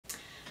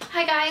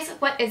Hi guys,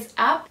 what is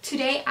up?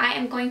 Today I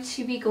am going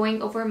to be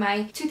going over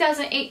my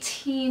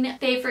 2018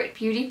 favorite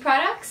beauty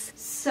products.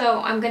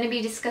 So I'm going to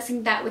be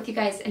discussing that with you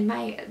guys in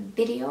my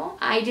video.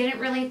 I didn't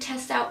really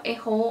test out a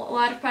whole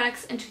lot of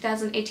products in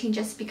 2018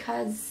 just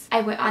because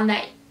I went on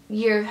that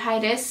year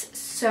hiatus,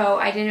 so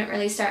I didn't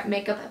really start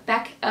makeup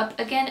back up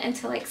again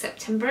until like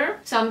September.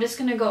 So I'm just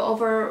gonna go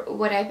over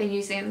what I've been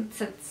using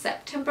since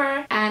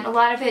September, and a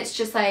lot of it's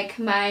just like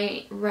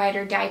my ride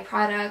or die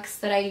products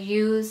that I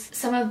use.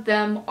 Some of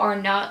them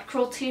are not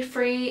cruelty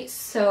free,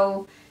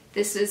 so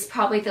this is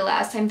probably the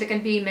last time they're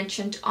gonna be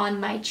mentioned on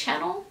my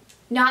channel.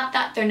 Not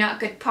that they're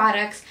not good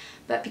products,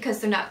 but because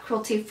they're not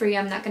cruelty free,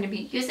 I'm not going to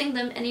be using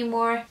them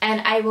anymore,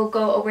 and I will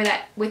go over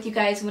that with you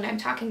guys when I'm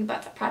talking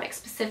about the product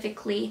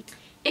specifically.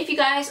 If you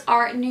guys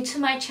are new to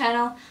my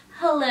channel,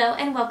 hello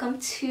and welcome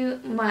to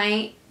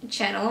my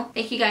channel.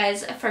 Thank you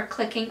guys for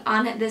clicking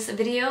on this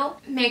video.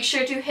 Make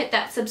sure to hit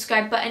that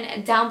subscribe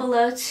button down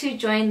below to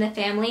join the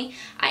family.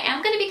 I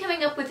am going to be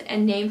coming up with a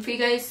name for you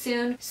guys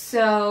soon,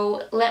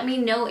 so let me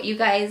know what you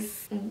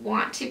guys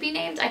want to be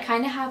named. I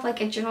kind of have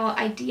like a general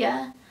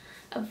idea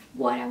of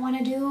what I want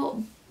to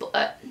do,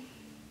 but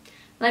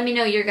let me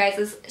know your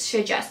guys'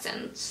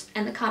 suggestions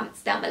in the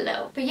comments down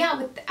below. But yeah,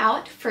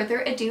 without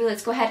further ado,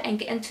 let's go ahead and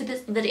get into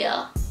this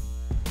video.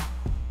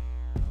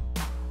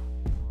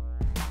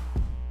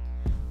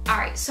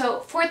 Alright,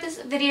 so for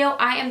this video,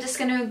 I am just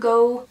gonna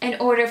go in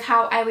order of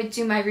how I would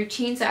do my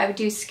routine. So I would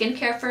do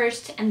skincare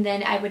first, and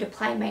then I would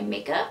apply my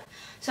makeup.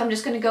 So I'm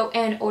just gonna go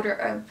in order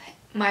of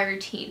my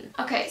routine.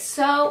 Okay,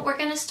 so we're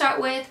gonna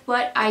start with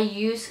what I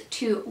use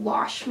to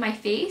wash my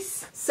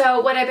face.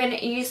 So what I've been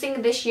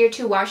using this year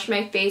to wash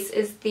my face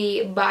is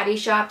the Body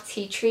Shop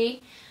Tea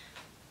Tree,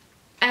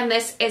 and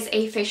this is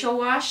a facial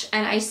wash,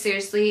 and I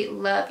seriously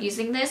love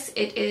using this.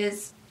 It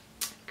is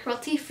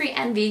cruelty free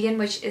and vegan,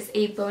 which is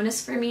a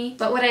bonus for me.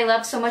 But what I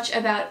love so much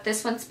about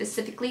this one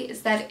specifically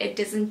is that it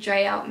doesn't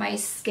dry out my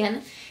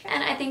skin,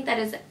 and I think that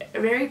is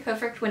very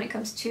perfect when it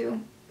comes to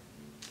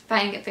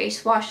finding a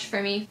face wash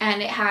for me.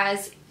 And it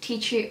has tea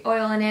tree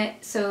oil in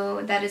it,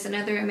 so that is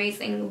another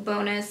amazing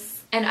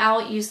bonus. And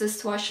I'll use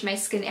this to wash my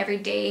skin every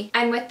day.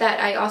 And with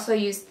that, I also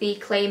use the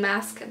clay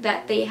mask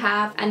that they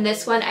have. And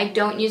this one, I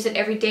don't use it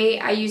every day.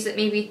 I use it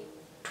maybe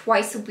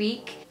twice a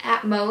week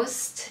at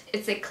most.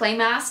 It's a clay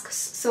mask,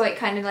 so it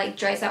kind of like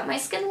dries out my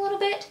skin a little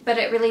bit, but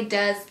it really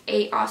does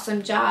an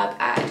awesome job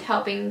at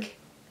helping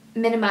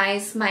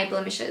minimize my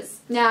blemishes.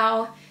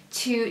 Now,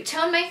 to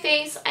tone my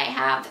face, I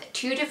have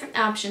two different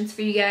options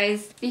for you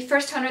guys. The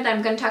first toner that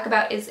I'm going to talk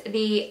about is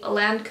the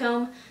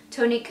Lancome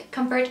Tonic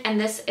Comfort, and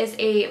this is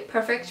a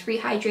perfect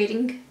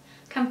rehydrating,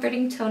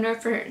 comforting toner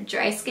for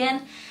dry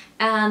skin.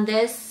 And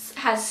this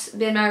has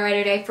been my ride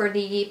or die for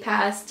the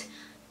past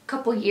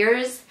couple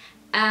years,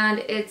 and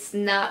it's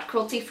not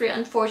cruelty free,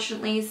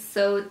 unfortunately,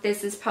 so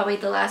this is probably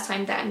the last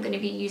time that I'm going to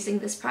be using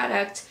this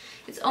product.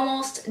 It's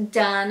almost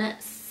done,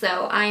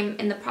 so I'm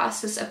in the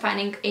process of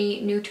finding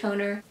a new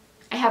toner.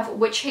 I have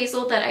Witch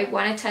Hazel that I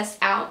want to test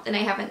out, and I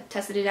haven't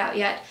tested it out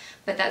yet,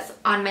 but that's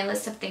on my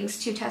list of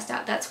things to test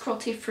out. That's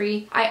cruelty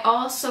free. I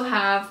also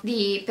have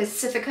the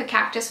Pacifica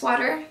Cactus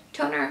Water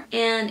toner,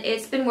 and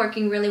it's been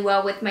working really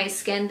well with my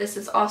skin. This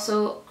is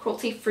also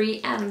cruelty free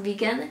and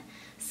vegan,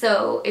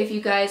 so if you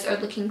guys are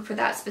looking for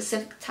that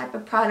specific type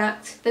of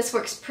product, this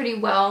works pretty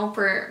well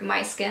for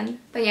my skin.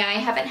 But yeah, I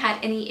haven't had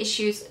any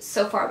issues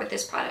so far with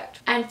this product.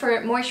 And for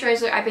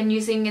moisturizer, I've been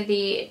using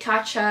the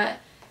Tatcha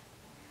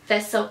The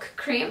Silk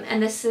Cream,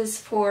 and this is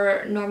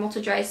for normal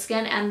to dry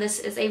skin, and this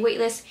is a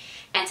weightless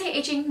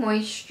anti-aging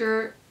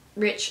moisture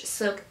rich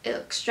silk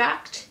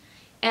extract,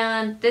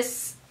 and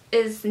this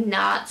is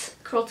not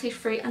cruelty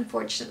free,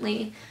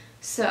 unfortunately,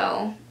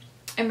 so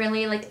I'm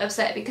really like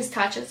upset because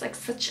Tatcha is like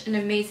such an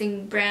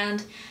amazing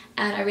brand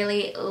and I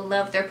really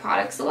love their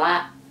products a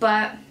lot,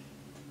 but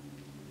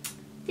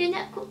they're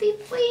not cruelty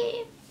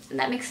free, and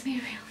that makes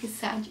me really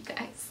sad, you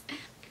guys.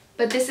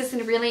 But this is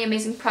a really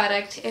amazing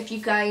product. If you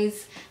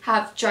guys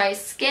have dry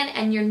skin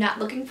and you're not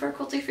looking for a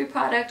cruelty-free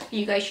product,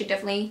 you guys should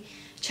definitely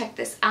check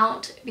this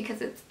out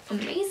because it's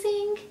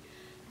amazing.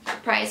 The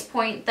price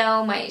point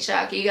though might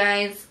shock you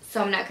guys,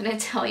 so I'm not going to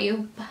tell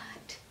you,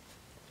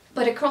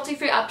 but a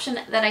cruelty-free option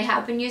that I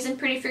have been using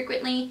pretty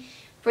frequently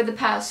for the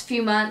past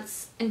few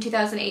months in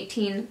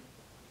 2018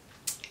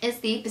 is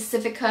the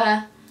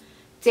Pacifica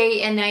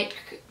Day and Night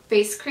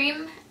Face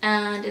Cream,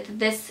 and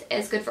this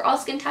is good for all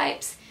skin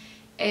types.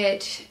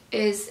 It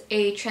is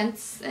a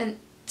transient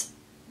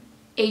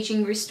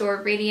aging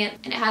restore radiant,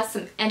 and it has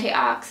some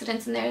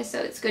antioxidants in there,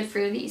 so it's good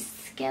for the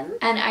skin.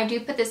 And I do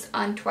put this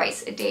on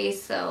twice a day,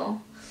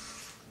 so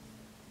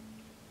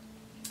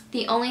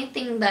the only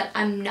thing that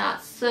I'm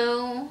not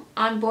so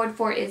on board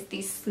for is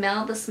the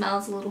smell. The smell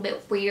is a little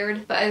bit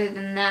weird, but other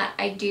than that,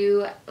 I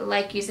do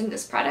like using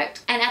this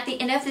product. And at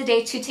the end of the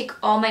day, to take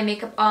all my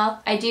makeup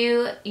off, I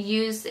do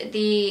use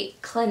the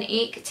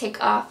Clinique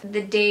Take Off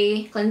the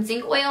Day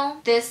Cleansing Oil.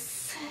 This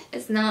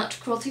is not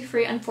cruelty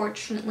free,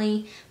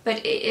 unfortunately, but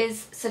it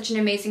is such an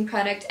amazing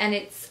product, and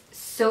it's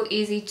so so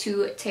easy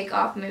to take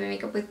off my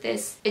makeup with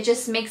this. It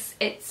just makes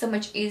it so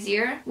much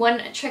easier.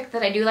 One trick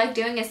that I do like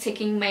doing is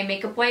taking my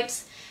makeup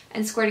wipes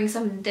and squirting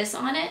some of this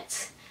on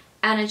it,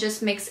 and it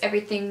just makes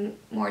everything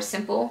more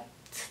simple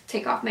to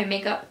take off my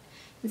makeup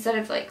instead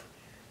of like,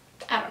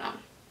 I don't know.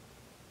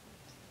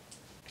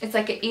 It's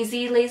like an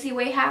easy, lazy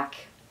way hack,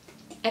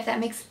 if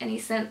that makes any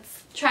sense.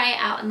 Try it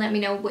out and let me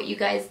know what you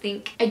guys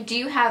think. I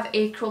do have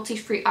a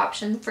cruelty-free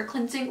option for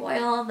cleansing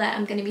oil that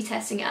I'm going to be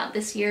testing out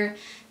this year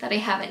that I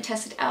haven't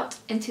tested out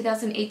in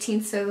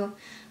 2018, so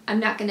I'm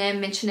not going to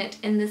mention it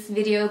in this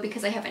video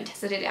because I haven't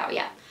tested it out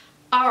yet.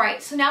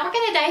 Alright, so now we're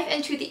going to dive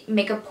into the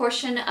makeup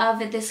portion of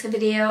this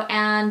video,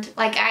 and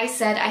like I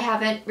said, I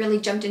haven't really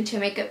jumped into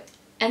makeup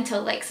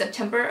until like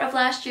September of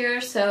last year,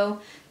 so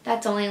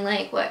that's only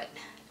like what?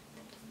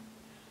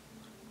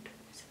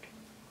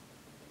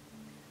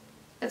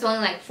 That's only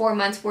like 4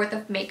 months worth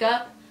of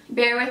makeup.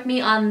 Bear with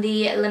me on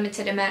the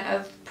limited amount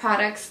of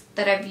products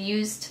that I've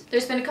used.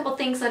 There's been a couple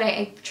things that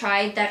I've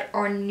tried that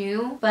are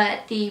new,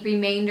 but the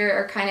remainder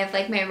are kind of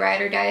like my ride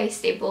or die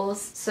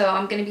staples. So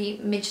I'm going to be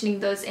mentioning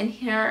those in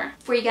here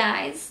for you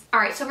guys.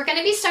 Alright, so we're going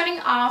to be starting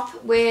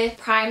off with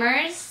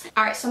primers.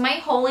 Alright, so my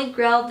holy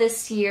grail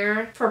this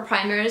year for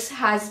primers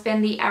has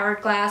been the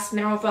Hourglass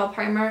Mineral Veil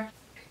Primer.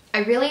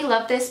 I really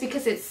love this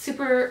because it's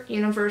super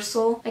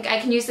universal. Like,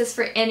 I can use this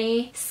for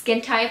any skin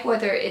type,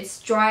 whether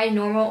it's dry,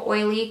 normal,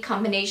 oily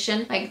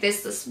combination. Like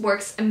this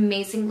works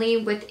amazingly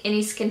with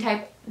any skin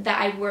type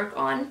that I work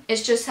on. It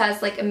just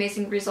has like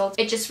amazing results.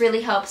 It just really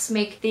helps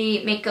make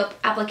the makeup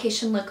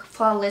application look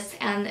flawless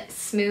and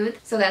smooth.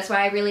 So that's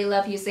why I really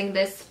love using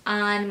this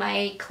on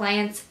my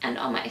clients and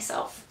on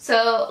myself.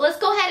 So let's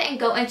go ahead and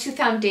go into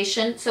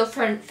foundation. So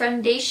for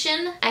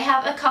foundation, I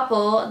have a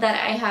couple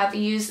that I have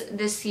used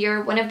this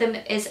year. One of them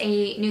is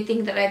a new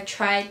thing that I've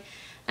tried,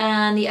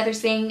 and the other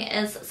thing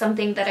is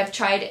something that I've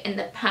tried in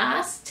the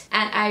past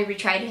and I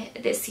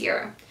retried this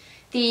year.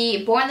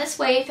 The Born This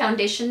Way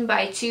foundation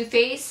by Too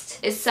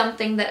Faced is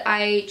something that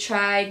I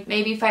tried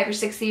maybe 5 or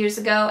 6 years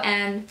ago,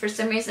 and for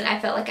some reason I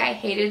felt like I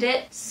hated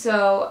it.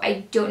 So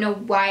I don't know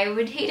why I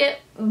would hate it,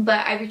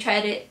 but I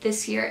retried it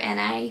this year and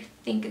I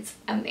think it's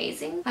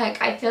amazing.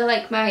 Like, I feel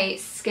like my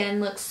skin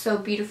looks so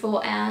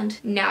beautiful and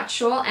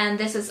natural, and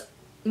this is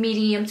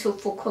medium to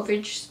full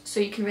coverage, so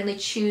you can really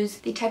choose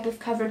the type of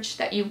coverage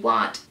that you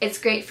want. It's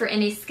great for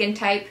any skin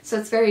type, so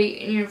it's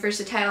very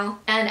versatile,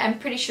 and I'm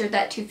pretty sure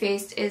that Too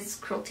Faced is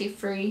cruelty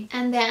free.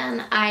 And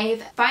then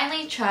I've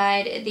finally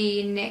tried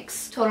the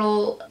NYX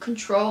Total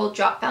Control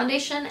Drop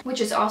Foundation,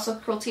 which is also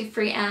cruelty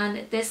free,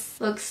 and this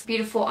looks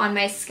beautiful on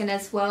my skin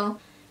as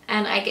well.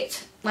 And I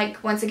get,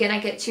 like, once again, I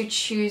get to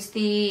choose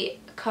the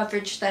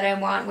coverage that I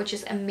want, which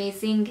is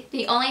amazing.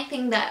 The only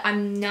thing that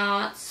I'm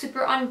not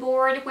super on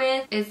board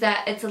with is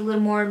that it's a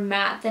little more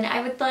matte than I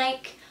would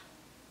like,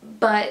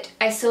 but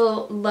I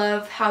still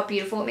love how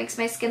beautiful it makes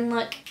my skin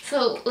look.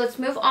 So let's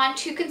move on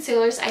to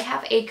concealers. I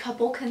have a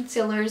couple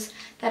concealers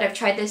that I've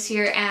tried this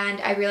year and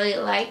I really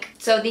like.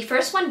 So the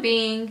first one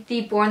being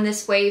the Born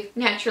This Way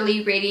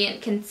Naturally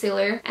Radiant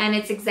Concealer, and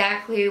it's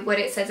exactly what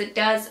it says it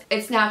does.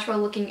 It's natural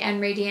looking and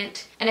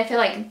radiant, and I feel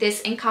like this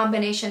in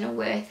combination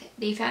with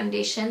the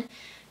foundation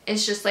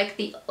is just like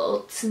the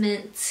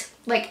ultimate.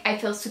 Like, I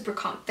feel super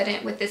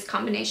confident with this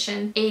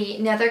combination.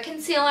 Another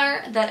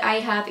concealer that I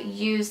have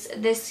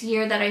used this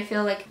year that I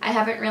feel like I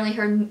haven't really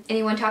heard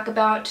anyone talk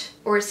about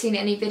or seen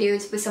any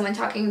videos with someone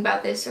talking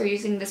about this or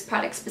using this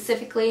product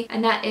specifically,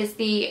 and that is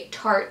the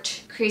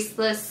Tarte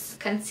Creaseless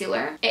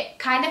Concealer. It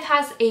kind of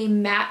has a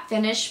matte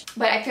finish,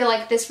 but I feel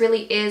like this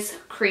really is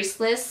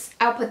creaseless.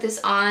 I'll put this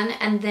on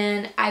and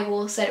then I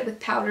will set it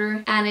with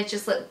powder, and it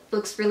just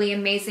looks really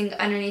amazing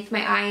underneath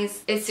my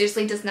eyes. It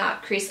seriously does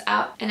not crease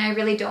up, and I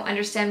really don't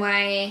understand why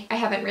I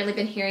haven't really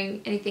been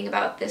hearing anything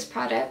about this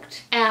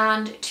product.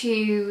 And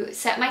to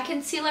set my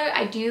concealer,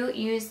 I do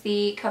use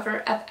the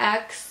Cover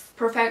FX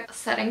Perfect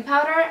Setting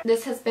Powder.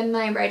 This has been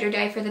my ride or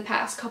die for the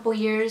past couple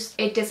years.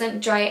 It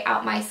doesn't dry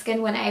out my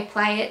skin when I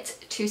apply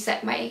it to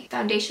set my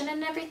foundation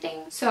and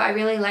everything, so I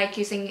really like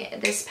using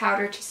this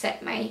powder to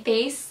set my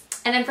face.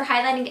 And then for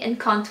highlighting and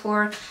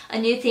contour, a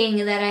new thing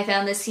that I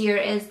found this year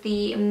is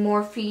the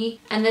Morphe,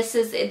 and this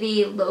is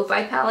the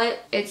Lo-Fi palette.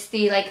 It's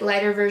the like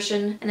lighter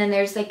version, and then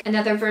there's like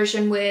another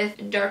version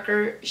with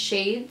darker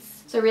shades.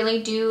 So I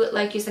really do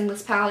like using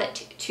this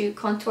palette to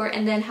contour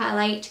and then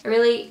highlight. I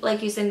really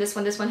like using this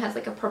one. This one has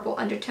like a purple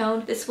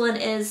undertone. This one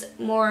is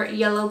more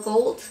yellow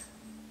gold.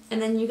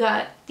 And then you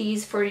got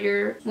these for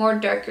your more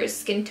darker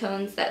skin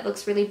tones that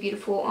looks really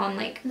beautiful on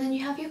like, and then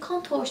you have your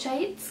contour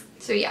shades.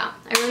 So yeah,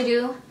 I really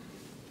do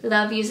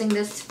love using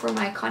this for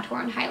my contour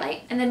and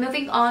highlight. And then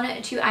moving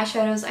on to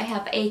eyeshadows, I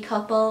have a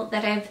couple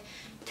that I've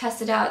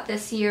tested out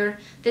this year.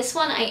 This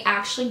one I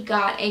actually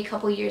got a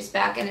couple years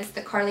back, and it's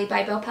the Carly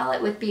Bybel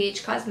palette with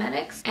BH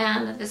Cosmetics,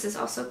 and this is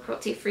also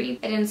cruelty free.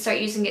 I didn't start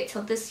using it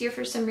till this year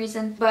for some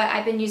reason, but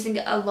I've been using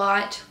it a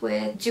lot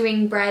with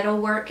doing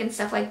bridal work and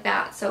stuff like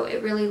that, so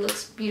it really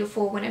looks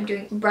beautiful when I'm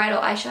doing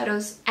bridal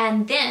eyeshadows.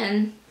 And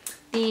then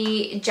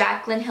the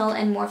Jaclyn Hill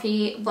and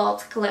Morphe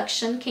Vault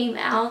collection came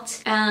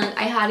out and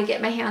I had to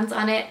get my hands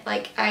on it.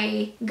 Like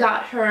I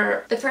got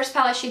her the first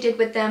palette she did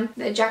with them,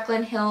 the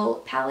Jaclyn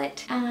Hill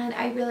palette, and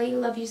I really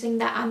love using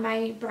that on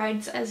my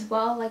brides as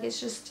well. Like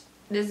it's just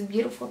this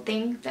beautiful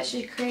thing that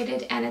she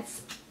created and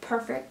it's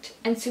perfect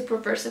and super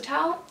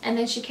versatile. And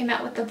then she came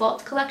out with the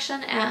Vault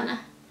collection and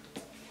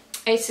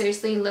I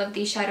seriously love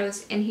these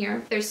shadows in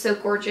here. They're so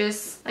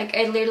gorgeous. Like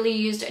I literally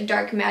used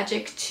dark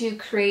magic to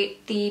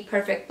create the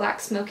perfect black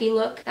smoky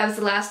look. That was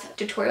the last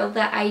tutorial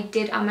that I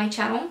did on my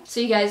channel, so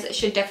you guys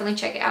should definitely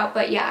check it out.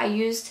 But yeah, I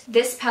used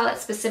this palette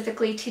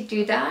specifically to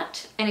do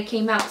that and it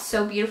came out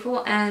so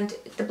beautiful and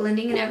the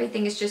blending and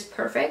everything is just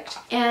perfect.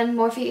 And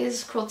Morphe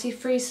is cruelty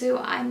free, so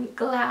I'm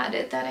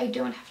glad that I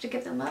don't have to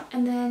give them up.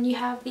 And then you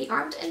have the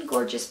Armed and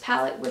Gorgeous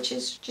palette, which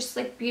is just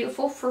like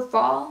beautiful for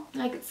fall.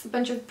 Like it's a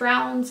bunch of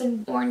browns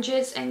and oranges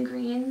and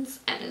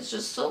greens and it's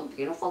just so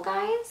beautiful,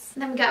 guys.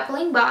 And then we got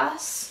Bling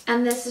Boss,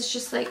 and this is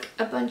just like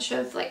a bunch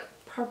of like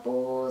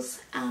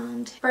purples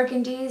and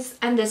burgundies,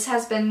 and this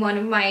has been one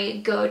of my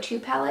go-to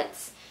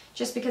palettes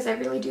just because I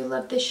really do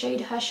love the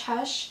shade Hush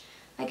Hush.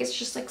 Like it's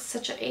just like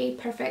such a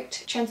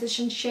perfect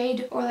transition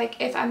shade, or like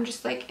if I'm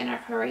just like in a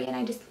hurry and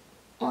I just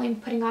only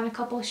putting on a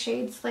couple of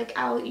shades, like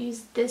I'll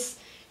use this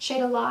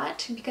shade a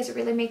lot because it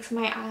really makes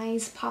my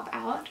eyes pop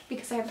out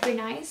because I have green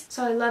eyes.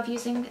 So I love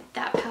using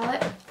that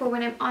palette for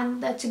when I'm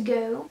on the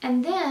to-go.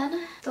 And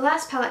then the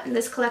last palette in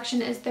this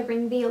collection is the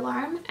Ring the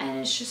Alarm, and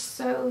it's just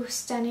so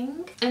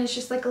stunning. And it's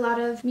just like a lot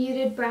of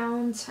muted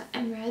browns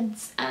and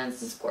reds, and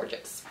this is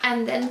gorgeous.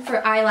 And then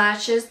for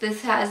eyelashes,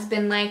 this has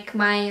been like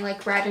my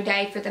like ride or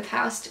die for the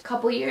past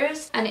couple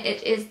years, and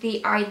it is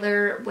the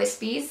Eyelure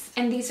Wispies.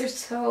 And these are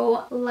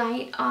so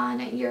light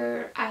on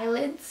your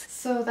eyelids,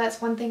 so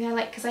that's one thing I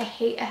like because I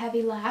hate a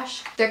heavy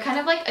lash. They're kind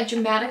of like a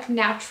dramatic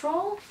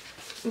natural,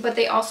 but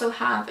they also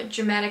have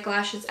dramatic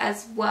lashes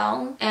as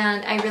well,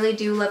 and I really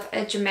do love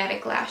a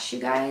dramatic lash, you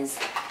guys.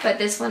 But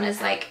this one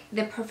is like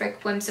the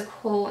perfect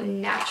whimsical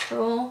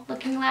natural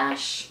looking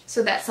lash,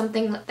 so that's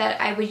something that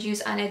I would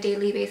use on a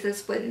daily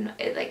basis when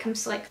it like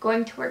comes to like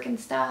going to work and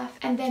stuff.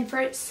 And then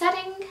for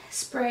setting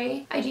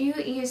spray, I do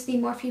use the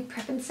Morphe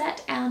Prep and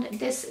Set, and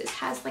this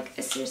has like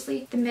a,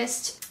 seriously, the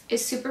mist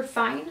is super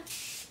fine.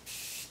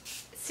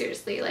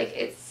 Seriously, like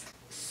it's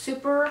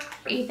super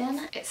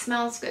even. It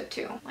smells good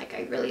too. Like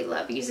I really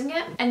love using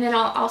it. And then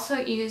I'll also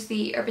use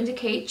the Urban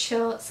Decay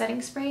Chill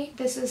Setting Spray.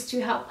 This is to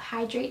help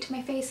hydrate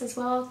my face as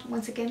well,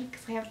 once again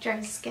because I have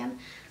dry skin.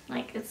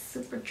 Like it's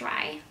super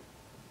dry.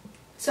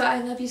 So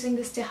I love using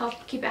this to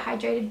help keep it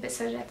hydrated but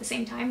set it at the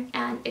same time,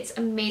 and it's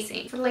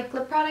amazing. For like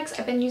lip products,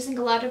 I've been using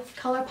a lot of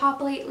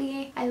ColourPop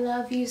lately. I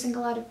love using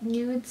a lot of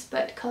nudes,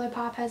 but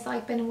ColourPop has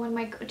like been one of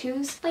my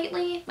go-tos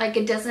lately. Like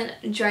it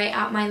doesn't dry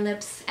out my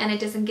lips and it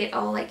doesn't get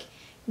all like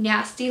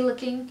nasty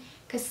looking,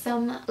 because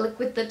some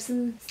liquid lips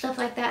and stuff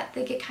like that,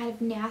 they get kind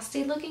of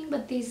nasty looking,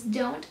 but these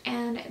don't,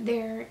 and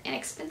they're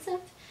inexpensive,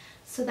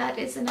 so that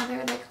is another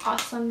like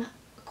awesome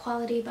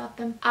quality about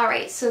them.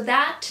 Alright, so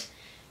that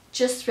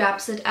just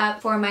wraps it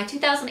up for my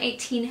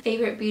 2018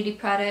 favorite beauty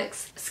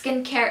products,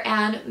 skincare,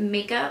 and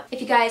makeup.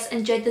 If you guys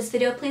enjoyed this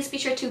video, please be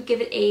sure to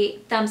give it a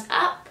thumbs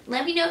up.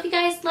 Let me know if you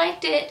guys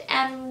liked it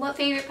and what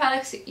favorite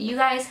products you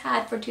guys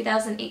had for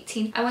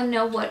 2018. I want to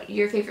know what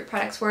your favorite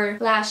products were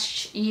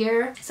last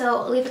year,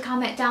 so leave a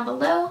comment down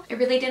below. I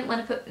really didn't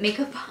want to put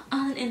makeup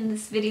on in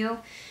this video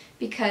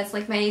because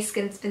like my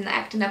skin's been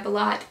acting up a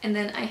lot, and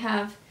then I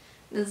have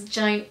this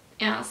giant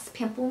ass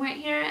pimple right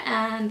here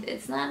and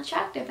it's not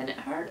attractive and it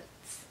hurts.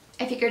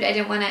 I figured I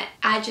didn't want to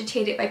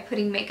agitate it by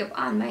putting makeup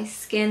on my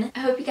skin. I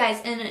hope you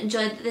guys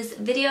enjoyed this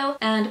video,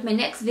 and my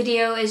next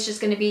video is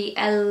just going to be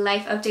a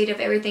life update of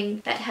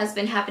everything that has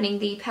been happening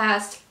the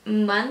past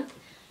month.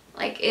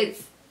 Like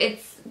it's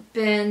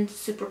been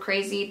super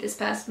crazy this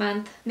past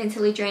month,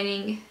 mentally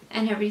draining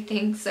and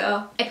everything.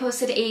 So I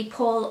posted a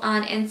poll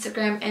on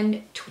Instagram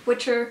and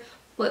Twitter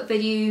what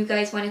video you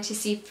guys wanted to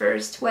see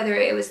first, whether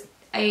it was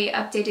a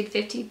updated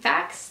 50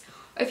 facts,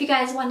 or if you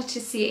guys wanted to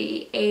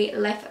see a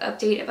life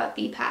update about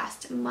the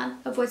past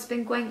month of what's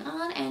been going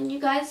on and you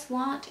guys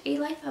want a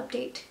life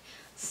update.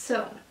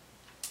 So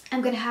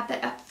I'm going to have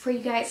that up for you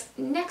guys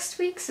next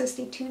week, so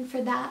stay tuned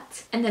for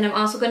that. And then I'm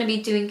also going to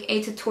be doing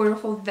a tutorial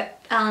for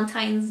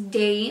Valentine's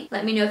Day.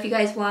 Let me know if you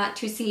guys want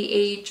to see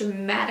a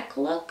dramatic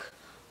look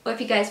or if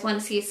you guys want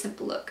to see a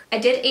simple look. I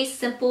did a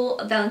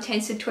simple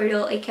Valentine's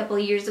tutorial a couple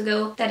of years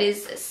ago that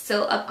is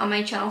still up on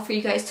my channel for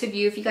you guys to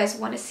view if you guys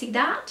want to see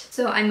that.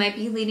 So I might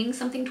be leaning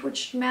something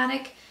towards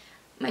dramatic.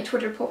 My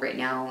Twitter poll right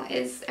now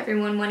is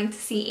everyone wanting to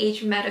see a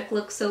dramatic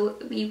look, so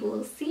we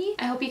will see.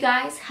 I hope you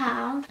guys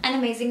have an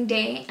amazing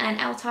day,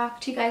 and I'll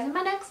talk to you guys in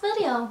my next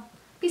video.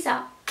 Peace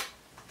out.